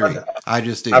 2 out of 3. I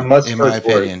just do, in my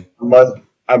opinion.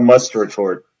 I must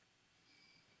retort.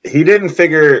 He didn't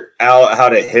figure out how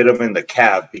to hit him in the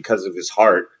calf because of his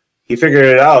heart. He figured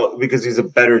it out because he's a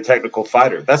better technical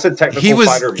fighter. That's a technical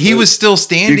fighter. He was still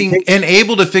standing and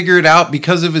able to figure it out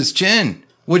because of his chin,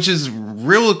 which is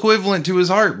real equivalent to his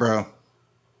heart, bro.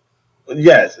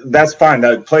 Yes, that's fine.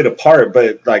 That played a part,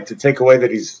 but like to take away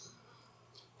that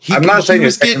I'm not saying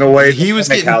he's taking away. He was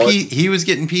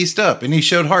getting pieced up, and he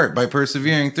showed heart by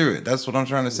persevering through it. That's what I'm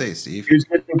trying to say, Steve. He was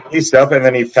getting pieced up, and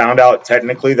then he found out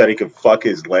technically that he could fuck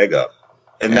his leg up,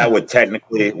 and that would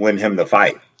technically win him the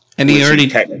fight. And he already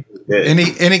technically did. And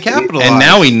he capitalized. And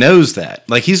now he knows that.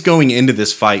 Like, he's going into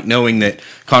this fight knowing that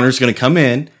Conor's going to come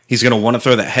in. He's going to want to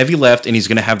throw that heavy left, and he's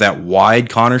going to have that wide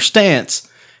Conor stance.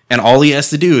 And all he has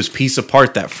to do is piece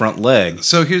apart that front leg.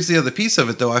 So here's the other piece of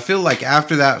it, though. I feel like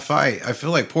after that fight, I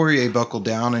feel like Poirier buckled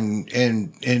down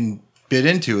and bit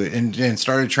into it and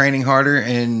started training harder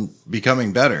and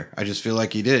becoming better. I just feel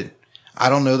like he did. I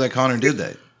don't know that Conor did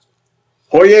that.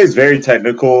 Poirier is very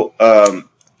technical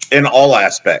in all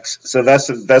aspects. So that's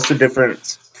the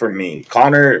difference for me.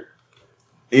 Conor,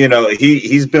 you know,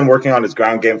 he's been working on his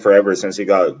ground game forever since he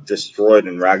got destroyed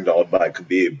and ragdolled by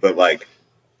Khabib. But, like,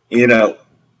 you know,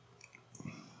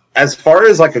 as far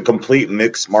as like a complete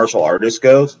mixed martial artist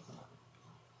goes,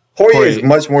 Poirier is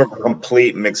much more of a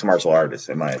complete mixed martial artist,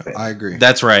 in my opinion. I agree.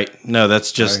 That's right. No,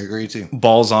 that's just I agree too.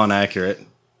 Balls on accurate.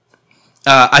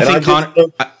 I think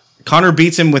Conor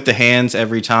beats him with the hands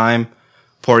every time.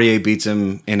 Poirier beats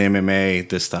him in MMA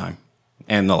this time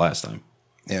and the last time.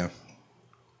 Yeah.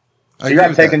 He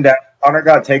got taken down. Conor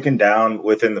got taken down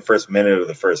within the first minute of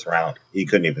the first round. He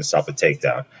couldn't even stop a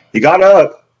takedown. He got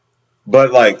up.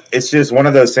 But, like, it's just one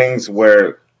of those things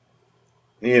where,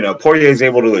 you know, Poirier is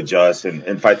able to adjust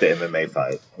and fight the MMA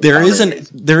fight. There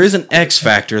is an X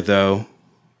factor, though,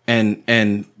 and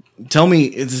tell me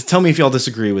if y'all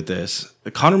disagree with this.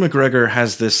 Conor McGregor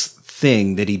has this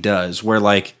thing that he does where,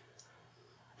 like,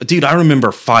 dude, I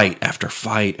remember fight after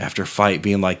fight after fight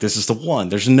being like, this is the one.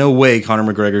 There's no way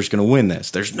Conor McGregor's going to win this.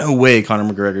 There's no way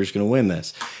Conor McGregor's going to win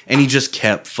this. And he just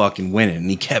kept fucking winning. And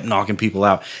he kept knocking people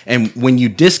out. And when you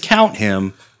discount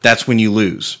him, that's when you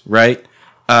lose, right?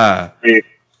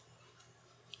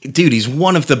 Dude, he's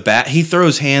one of the best. He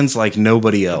throws hands like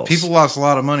nobody else. People lost a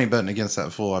lot of money betting against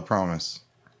that fool, I promise.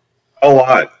 A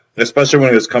lot. Especially when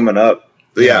he was coming up.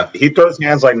 But yeah, he throws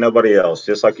hands like nobody else,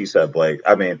 just like you said, Blake.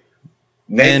 I mean,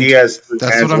 that's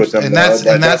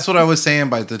what I was saying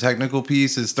by the technical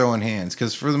piece is throwing hands,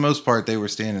 because for the most part they were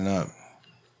standing up.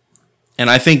 And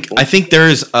I think there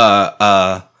is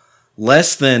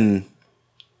less than,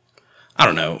 I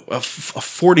don't know, a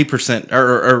 40%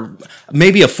 or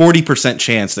maybe a 40%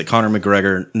 chance that Conor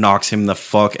McGregor knocks him the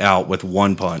fuck out with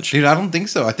one punch. Dude, I don't think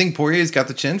so. I think Poirier's got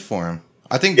the chin for him.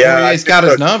 I think Poirier's got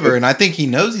his number, and I think he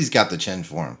knows he's got the chin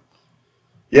for him.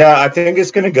 Yeah, I think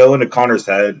it's going to go into Conor's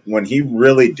head when he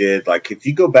really did. Like, if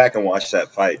you go back and watch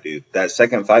that fight, dude, that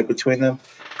second fight between them,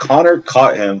 Conor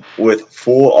caught him with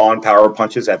full-on power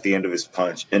punches at the end of his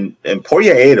punch, and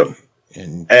Poirier ate him.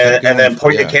 And then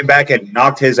Poirier came back and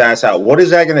knocked his ass out. What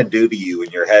is that going to do to you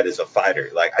in your head as a fighter?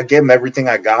 Like, I gave him everything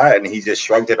I got, and he just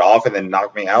shrugged it off and then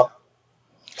knocked me out.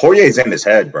 Poirier's in his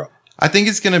head, bro. I think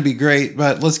it's going to be great,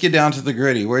 but let's get down to the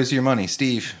gritty. Where's your money,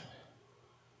 Steve?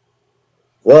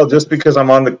 Well, just because I'm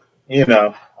on the, you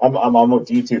know, I'm with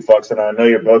you two fucks, and I know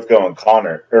you're both going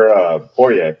Conor or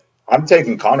Poirier. I'm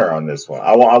taking Conor on this one.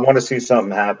 I want to see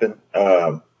something happen.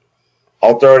 I'll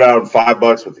throw down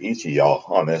 $5 with each of y'all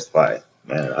on this fight,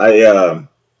 man.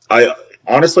 I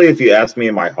honestly, if you ask me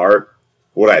in my heart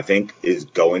what I think is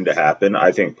going to happen,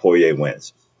 I think Poirier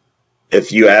wins.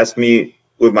 If you ask me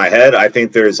with my head, I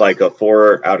think there's like a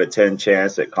 4 out of 10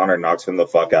 chance that Conor knocks him the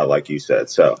fuck out, like you said.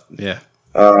 So yeah.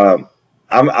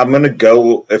 I'm going to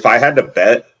go, if I had to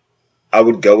bet, I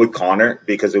would go with Conor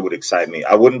because it would excite me.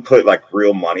 I wouldn't put like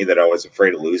real money that I was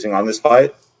afraid of losing on this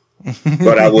fight,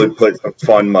 but I would put some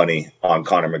fun money on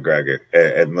Conor McGregor,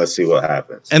 and let's see what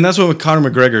happens. And that's what Conor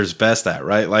McGregor is best at,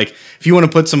 right? Like, if you want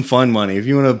to put some fun money, if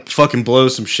you want to fucking blow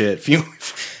some shit, if you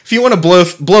want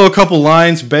to blow a couple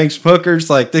lines, bang some hookers,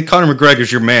 like, Conor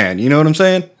McGregor's your man. You know what I'm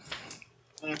saying?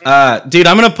 Dude,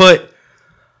 I'm going to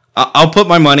I'll put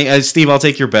my money, Steve, I'll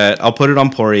take your bet. I'll put it on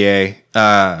Poirier.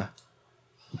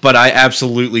 But I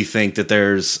absolutely think that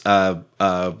there's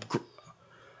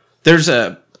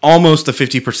almost a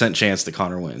 50% chance that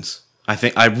Conor wins.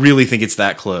 I really think it's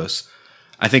that close.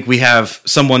 I think we have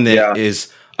someone that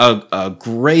is a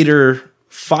greater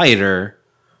fighter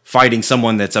fighting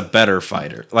someone that's a better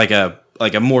fighter, like a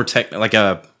more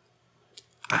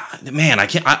man.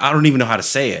 I don't even know how to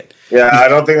say it. Yeah, I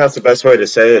don't think that's the best way to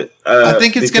say it. I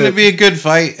think it's going to be a good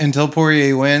fight until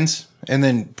Poirier wins. and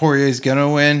then Poirier's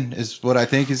gonna win is what I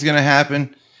think is gonna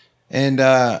happen. And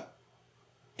and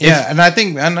I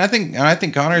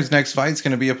think Connor's next fight is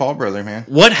gonna be a Paul brother, man.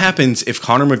 What happens if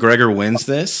Conor McGregor wins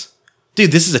this?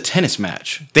 Dude, this is a tennis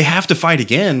match. They have to fight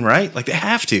again, right? Like they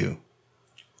have to.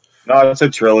 No, it's a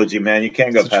trilogy, man. You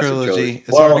can't go past the trilogy.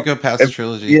 It's hard to go past the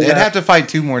trilogy. They'd have to fight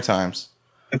 2 more times.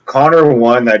 If Conor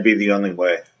won, that'd be the only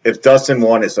way. If Dustin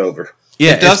won, it's over.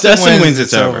 Yeah, if Dustin wins,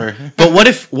 it's over. But what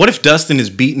if Dustin is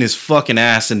beating his fucking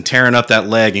ass and tearing up that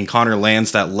leg, and Conor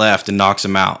lands that left and knocks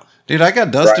him out? Dude, I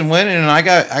got Dustin winning, and I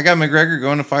got McGregor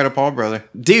going to fight a Paul brother.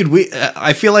 Dude,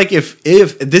 I feel like if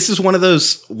this is one of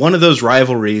those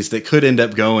rivalries that could end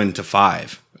up going to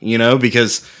 5,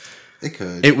 because it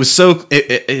could. It was so.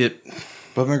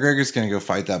 But McGregor's gonna go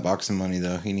fight that boxing money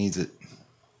though. He needs it.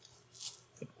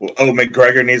 Oh,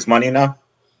 McGregor needs money now?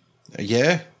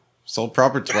 Yeah, sold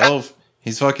proper 12.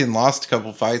 He's fucking lost a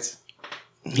couple fights.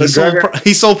 He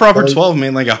sold proper 12,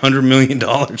 man, like $100 million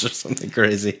or something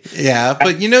crazy. Yeah,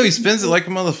 but he spends it like a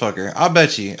motherfucker. I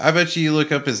bet you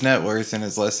look up his net worth and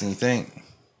it's less than you think.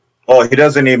 Oh, he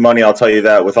doesn't need money. I'll tell you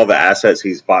that. With all the assets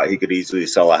he's bought, he could easily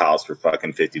sell a house for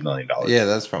fucking $50 million. Yeah,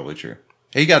 that's probably true.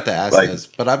 He got the assets,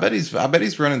 but I bet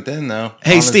he's running thin though.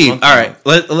 Hey, Steve. All right,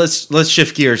 let's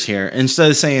shift gears here. Instead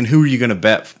of saying who are you going to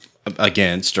bet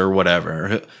against or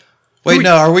whatever. Wait,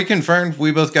 no, are we confirmed?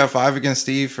 We both got 5 against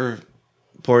Steve for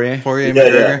Poirier and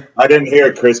McGregor. Yeah. I didn't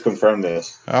hear Chris confirm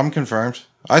this. I'm confirmed.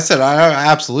 I said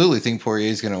I absolutely think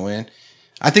Poirier's going to win.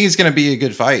 I think it's going to be a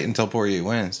good fight until Poirier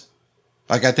wins.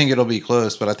 Like I think it'll be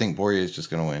close, but I think Poirier's just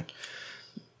going to win.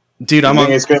 Dude, I think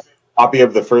it's going to be a copy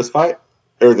of the first fight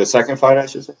or the second fight, I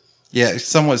should say. Yeah,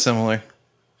 somewhat similar.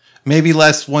 Maybe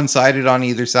less one-sided on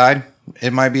either side.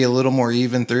 It might be a little more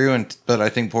even through, but I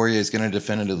think Poirier is going to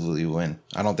definitively win.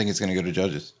 I don't think it's going to go to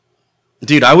judges.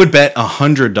 Dude, I would bet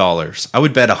 $100. I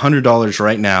would bet $100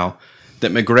 right now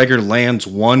that McGregor lands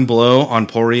one blow on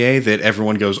Poirier that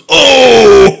everyone goes,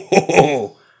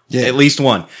 oh! Yeah. At least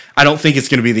one. I don't think it's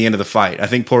going to be the end of the fight. I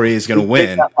think Poirier is going to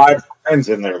win. Got 5 friends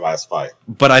in their last fight.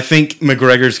 But I think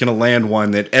McGregor's going to land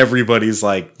one that everybody's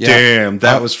like, damn,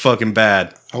 that was fucking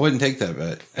bad. I wouldn't take that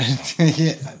bet.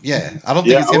 yeah. I don't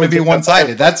think it's going to be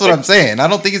one-sided. That's what I'm saying. I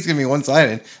don't think it's going to be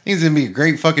one-sided. I think it's going to be a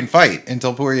great fucking fight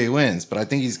until Poirier wins, but I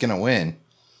think he's going to win.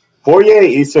 Poirier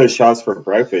eats those shots for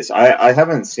breakfast. I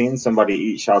haven't seen somebody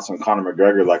eat shots from Conor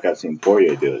McGregor like I've seen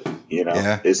Poirier do it.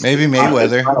 Yeah, maybe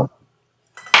Mayweather.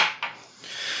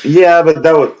 Yeah, but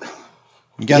that would...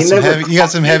 You got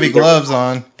some heavy gloves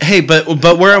on. Hey, but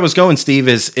where I was going, Steve,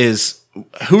 is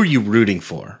who are you rooting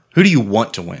for? Who do you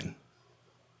want to win?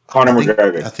 Conor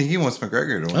McGregor. I think he wants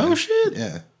McGregor to win. Oh, shit.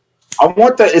 Yeah. I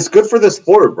want that. It's good for the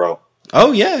sport, bro.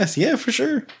 Oh, yes. Yeah, for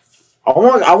sure. I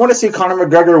want to see Conor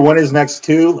McGregor win his next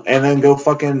 2 and then go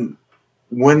fucking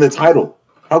win the title.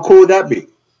 How cool would that be?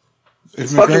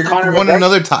 If McGregor won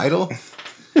another title?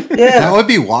 Yeah. That would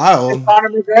be wild. It's Conor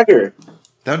McGregor.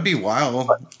 That would be wild.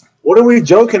 What are we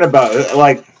joking about?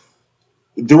 Like,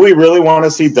 do we really want to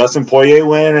see Dustin Poirier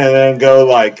win and then go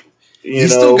like,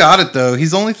 He's still got it though.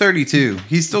 He's only 32.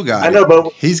 He's still got it. I know,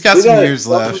 but he's got some years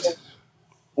left.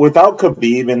 Without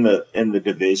Khabib in the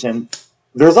division,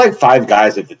 there's like 5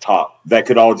 guys at the top that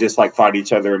could all just like fight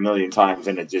each other a million times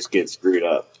and it just gets screwed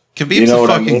up. Khabib's a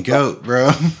fucking goat, bro.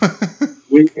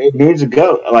 It needs to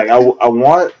go. Like I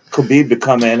want Khabib to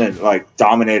come in and like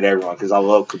dominate everyone because I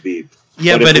love Khabib.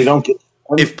 Yeah, but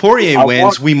if Poirier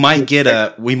wins, we might get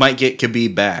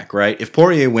Khabib back, right? If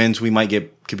Poirier wins, we might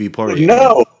get Khabib Poirier.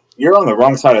 No, you're on the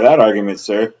wrong side of that argument,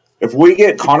 sir. If we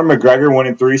get Conor McGregor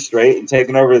winning 3 straight and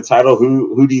taking over the title,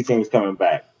 who do you think is coming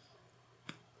back?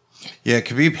 Yeah,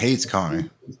 Khabib hates Conor.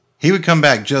 He would come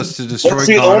back just to destroy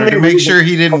Conor to make sure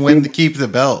he didn't win to keep the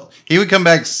belt. He would come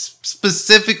back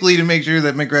specifically to make sure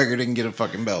that McGregor didn't get a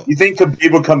fucking belt. You think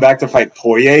Khabib would come back to fight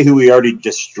Poirier, who he already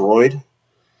destroyed?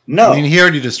 No. I mean, he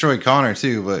already destroyed Conor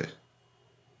too, but...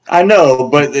 I know,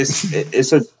 but it's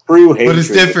a true hatred. But it's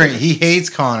different. He hates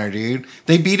Conor, dude.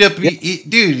 They beat up...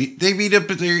 They beat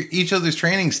up each other's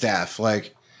training staff.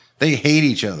 Like, they hate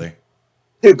each other.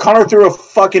 Dude, Conor threw a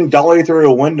fucking dolly through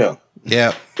a window.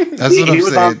 Yeah, that's what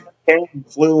I'm saying. He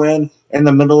flew in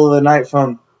the middle of the night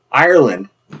from Ireland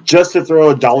just to throw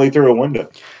a dolly through a window.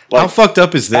 How fucked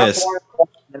up is this? I want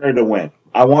Conor to win.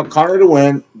 I want Conor to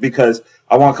win because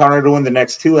I want Conor to win the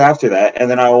next 2 after that,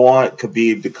 and then I want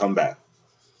Khabib to come back.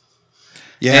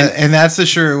 Yeah, and that's the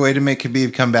sure way to make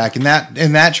Khabib come back. And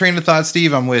that train of thought,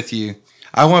 Steve, I'm with you.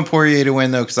 I want Poirier to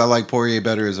win though because I like Poirier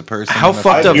better as a person. How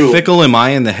fucked up fickle am I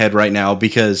in the head right now?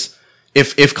 Because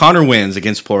if Conor wins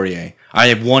against Poirier,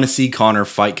 I want to see Conor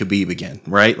fight Khabib again,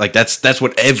 right? Like that's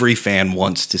what every fan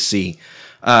wants to see.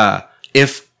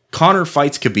 If Conor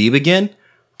fights Khabib again,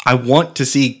 I want to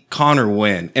see Conor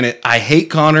win. And I hate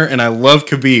Conor and I love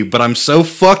Khabib, but I'm so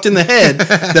fucked in the head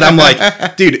that I'm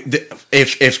like, dude,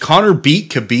 if Conor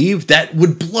beat Khabib, that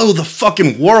would blow the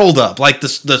fucking world up. Like the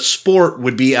sport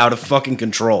would be out of fucking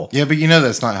control. Yeah, but you know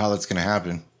that's not how that's going to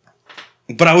happen.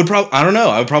 But I don't know.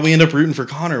 I would probably end up rooting for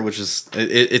Conor, which is,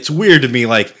 it's weird to me,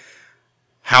 like,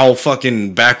 how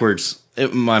fucking backwards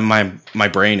my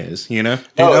brain is, you know?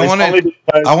 Dude, I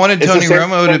wanted Tony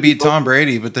Romo to beat Tom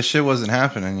Brady, but the shit wasn't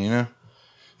happening, you know?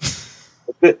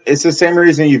 It's the same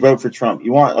reason you vote for Trump.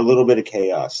 You want a little bit of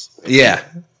chaos. Yeah.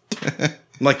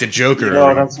 Like the Joker. You know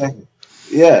what I'm saying?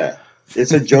 Yeah.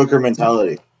 It's a Joker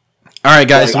mentality. All right,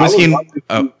 guys. Like, so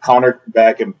whiskey Conor come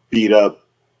back and beat up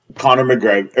Conor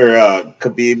McGregor or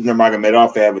Khabib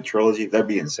Nurmagomedov. They have a trilogy. That'd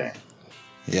be insane.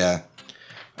 Yeah.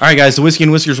 All right, guys, the Whiskey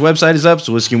and Whiskers website is up,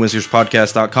 so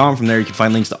whiskeyandwhiskerspodcast.com. From there, you can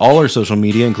find links to all our social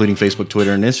media, including Facebook,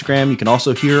 Twitter, and Instagram. You can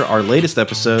also hear our latest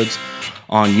episodes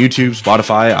on YouTube,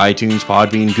 Spotify, iTunes,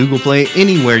 Podbean, Google Play,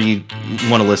 anywhere you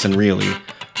want to listen, really.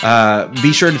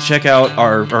 Be sure to check out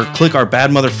or click our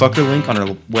Bad Motherfucker link on our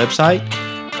website.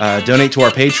 Donate to our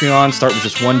Patreon. Start with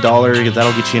just $1.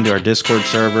 That'll get you into our Discord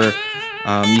server.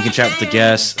 You can chat with the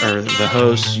guests or the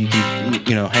hosts. You can,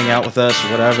 hang out with us or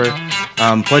whatever.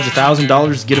 Pledge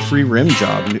 $1,000 to get a free rim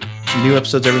job. New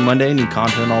episodes every Monday. New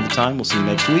content all the time. We'll see you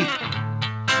next week.